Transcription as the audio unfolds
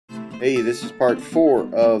Hey, this is part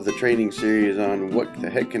 4 of the training series on what the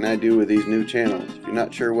heck can I do with these new channels. If you're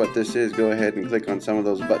not sure what this is, go ahead and click on some of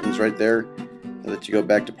those buttons right there. I'll let you go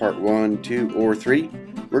back to part 1, 2, or 3.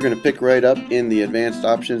 We're going to pick right up in the advanced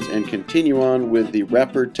options and continue on with the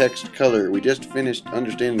wrapper text color. We just finished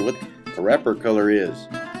understanding what a wrapper color is.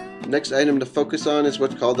 The next item to focus on is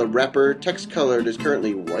what's called the wrapper text color. It is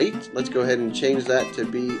currently white. Let's go ahead and change that to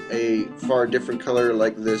be a far different color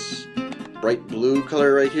like this bright blue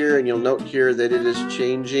color right here, and you'll note here that it is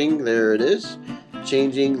changing. There it is,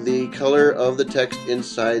 changing the color of the text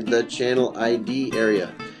inside the channel ID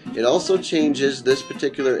area. It also changes this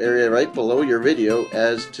particular area right below your video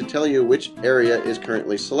as to tell you which area is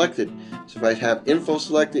currently selected. So if I have info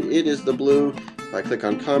selected, it is the blue. If I click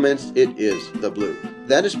on comments, it is the blue.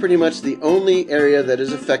 That is pretty much the only area that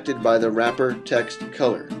is affected by the wrapper text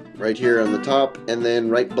color, right here on the top and then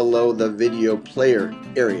right below the video player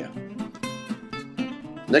area.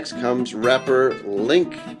 Next comes wrapper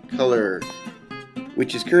link color,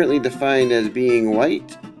 which is currently defined as being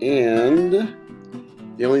white, and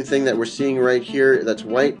the only thing that we're seeing right here that's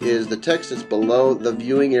white is the text that's below the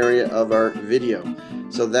viewing area of our video.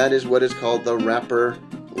 So that is what is called the wrapper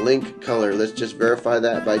link color. Let's just verify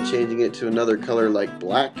that by changing it to another color like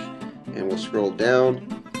black, and we'll scroll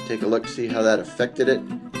down, take a look, see how that affected it.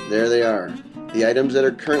 There they are. The items that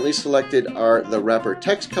are currently selected are the wrapper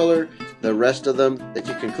text color. The rest of them that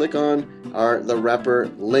you can click on are the wrapper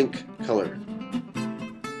link color.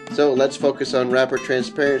 So let's focus on wrapper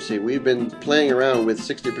transparency. We've been playing around with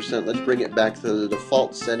 60%. Let's bring it back to the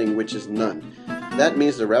default setting, which is none. That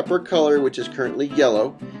means the wrapper color, which is currently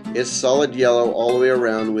yellow, is solid yellow all the way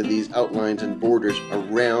around with these outlines and borders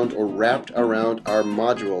around or wrapped around our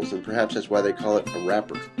modules, and perhaps that's why they call it a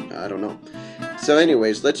wrapper. I don't know. So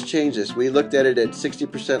anyways, let's change this. We looked at it at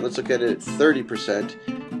 60%, let's look at it at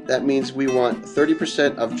 30%. That means we want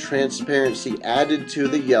 30% of transparency added to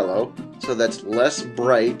the yellow, so that's less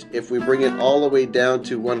bright. If we bring it all the way down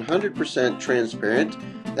to 100%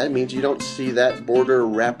 transparent, that means you don't see that border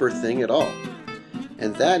wrapper thing at all.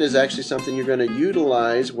 And that is actually something you're going to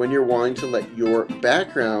utilize when you're wanting to let your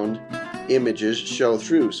background images show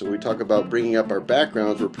through. So when we talk about bringing up our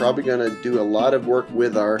backgrounds, we're probably going to do a lot of work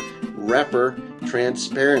with our wrapper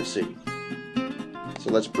transparency. So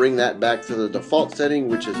let's bring that back to the default setting,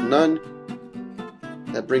 which is none.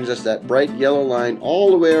 That brings us that bright yellow line all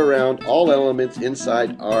the way around all elements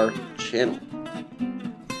inside our channel.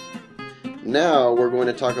 Now we're going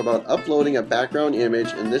to talk about uploading a background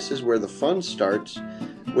image, and this is where the fun starts,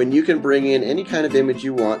 when you can bring in any kind of image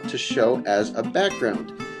you want to show as a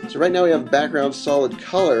background. So right now we have background solid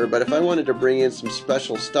color, but if I wanted to bring in some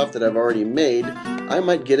special stuff that I've already made, I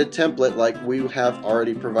might get a template like we have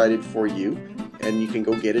already provided for you, and you can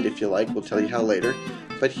go get it if you like. We'll tell you how later.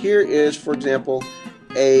 But here is, for example,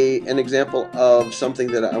 an example of something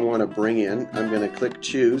that I want to bring in. I'm going to click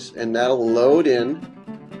choose, and that'll load in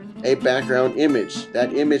a background image.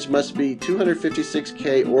 That image must be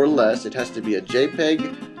 256K or less. It has to be a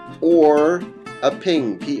JPEG or a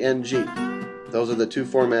PNG. Those are the two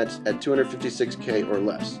formats at 256K or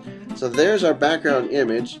less. So there's our background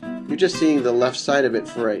image. You're just seeing the left side of it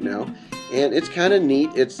for right now. And it's kind of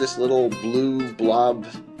neat. It's this little blue blob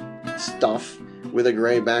stuff with a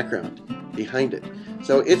gray background behind it.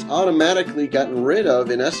 So it's automatically gotten rid of,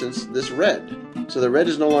 in essence, this red. So the red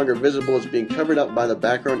is no longer visible. It's being covered up by the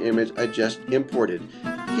background image I just imported.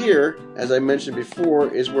 Here, as I mentioned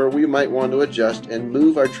before, is where we might want to adjust and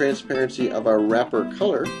move our transparency of our wrapper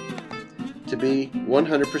color to be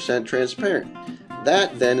 100% transparent.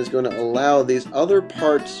 That then is going to allow these other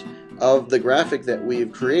parts of the graphic that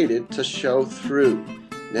we've created to show through.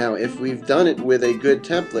 Now, if we've done it with a good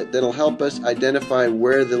template, that'll help us identify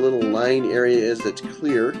where the little line area is that's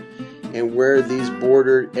clear and where these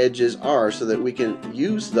bordered edges are, so that we can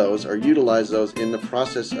use those or utilize those in the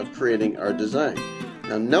process of creating our design.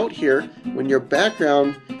 Now note here, when your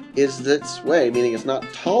background is this way, meaning it's not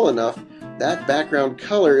tall enough, that background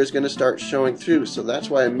color is going to start showing through. So that's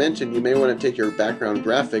why I mentioned you may want to take your background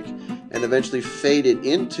graphic and eventually fade it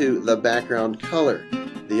into the background color.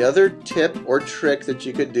 The other tip or trick that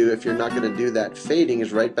you could do if you're not going to do that fading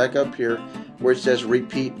is right back up here where it says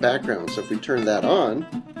repeat background. So if we turn that on,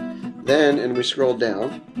 then, and we scroll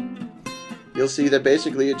down, you'll see that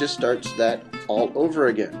basically it just starts that all over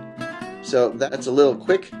again. So that's a little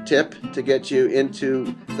quick tip to get you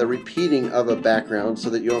into the repeating of a background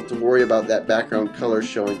so that you don't have to worry about that background color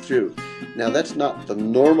showing through. Now that's not the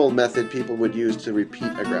normal method people would use to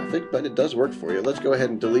repeat a graphic, but it does work for you. Let's go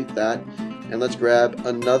ahead and delete that, and let's grab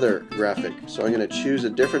another graphic. So I'm going to choose a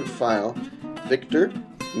different file, Victor,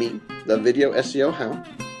 me, the video SEO how.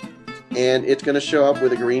 and it's going to show up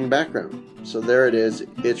with a green background. So there it is.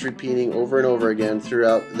 It's repeating over and over again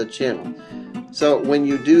throughout the channel. So when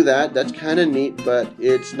you do that, that's kind of neat, but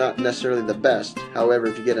it's not necessarily the best. However,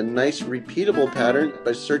 if you get a nice repeatable pattern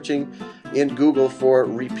by searching in Google for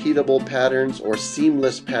repeatable patterns or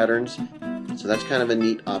seamless patterns, so that's kind of a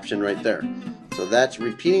neat option right there. So that's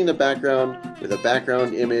repeating the background with a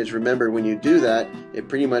background image. Remember, when you do that, it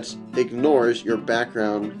pretty much ignores your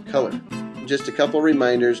background color. Just a couple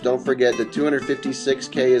reminders. Don't forget that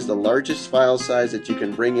 256K is the largest file size that you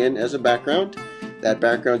can bring in as a background. That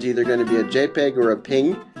background's either going to be a JPEG or a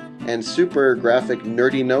PNG. And super graphic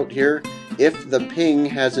nerdy note here, if the PNG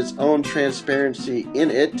has its own transparency in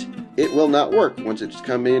it, it will not work once it's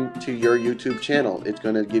come into your YouTube channel. It's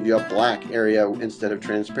going to give you a black area instead of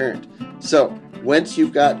transparent. So once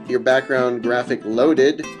you've got your background graphic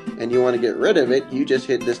loaded and you want to get rid of it, you just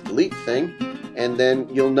hit this delete thing, and then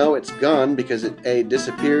you'll know it's gone because it A,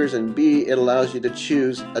 disappears, and B, it allows you to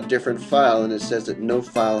choose a different file, and it says that no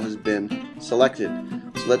file has been selected.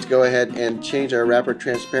 So let's go ahead and change our wrapper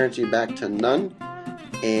transparency back to none,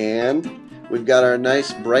 and we've got our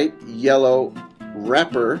nice bright yellow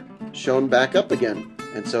wrapper shown back up again.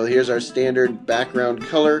 And so here's our standard background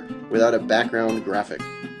color without a background graphic.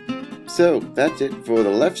 So that's it for the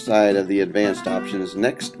left side of the advanced options.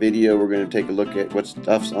 Next video we're going to take a look at what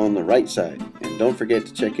stuff's on the right side. And don't forget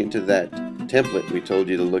to check into that template we told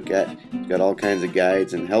you to look at. It's got all kinds of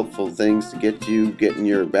guides and helpful things to get you getting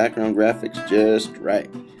your background graphics just right.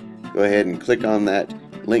 Go ahead and click on that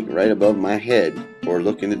link right above my head or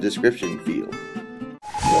look in the description field.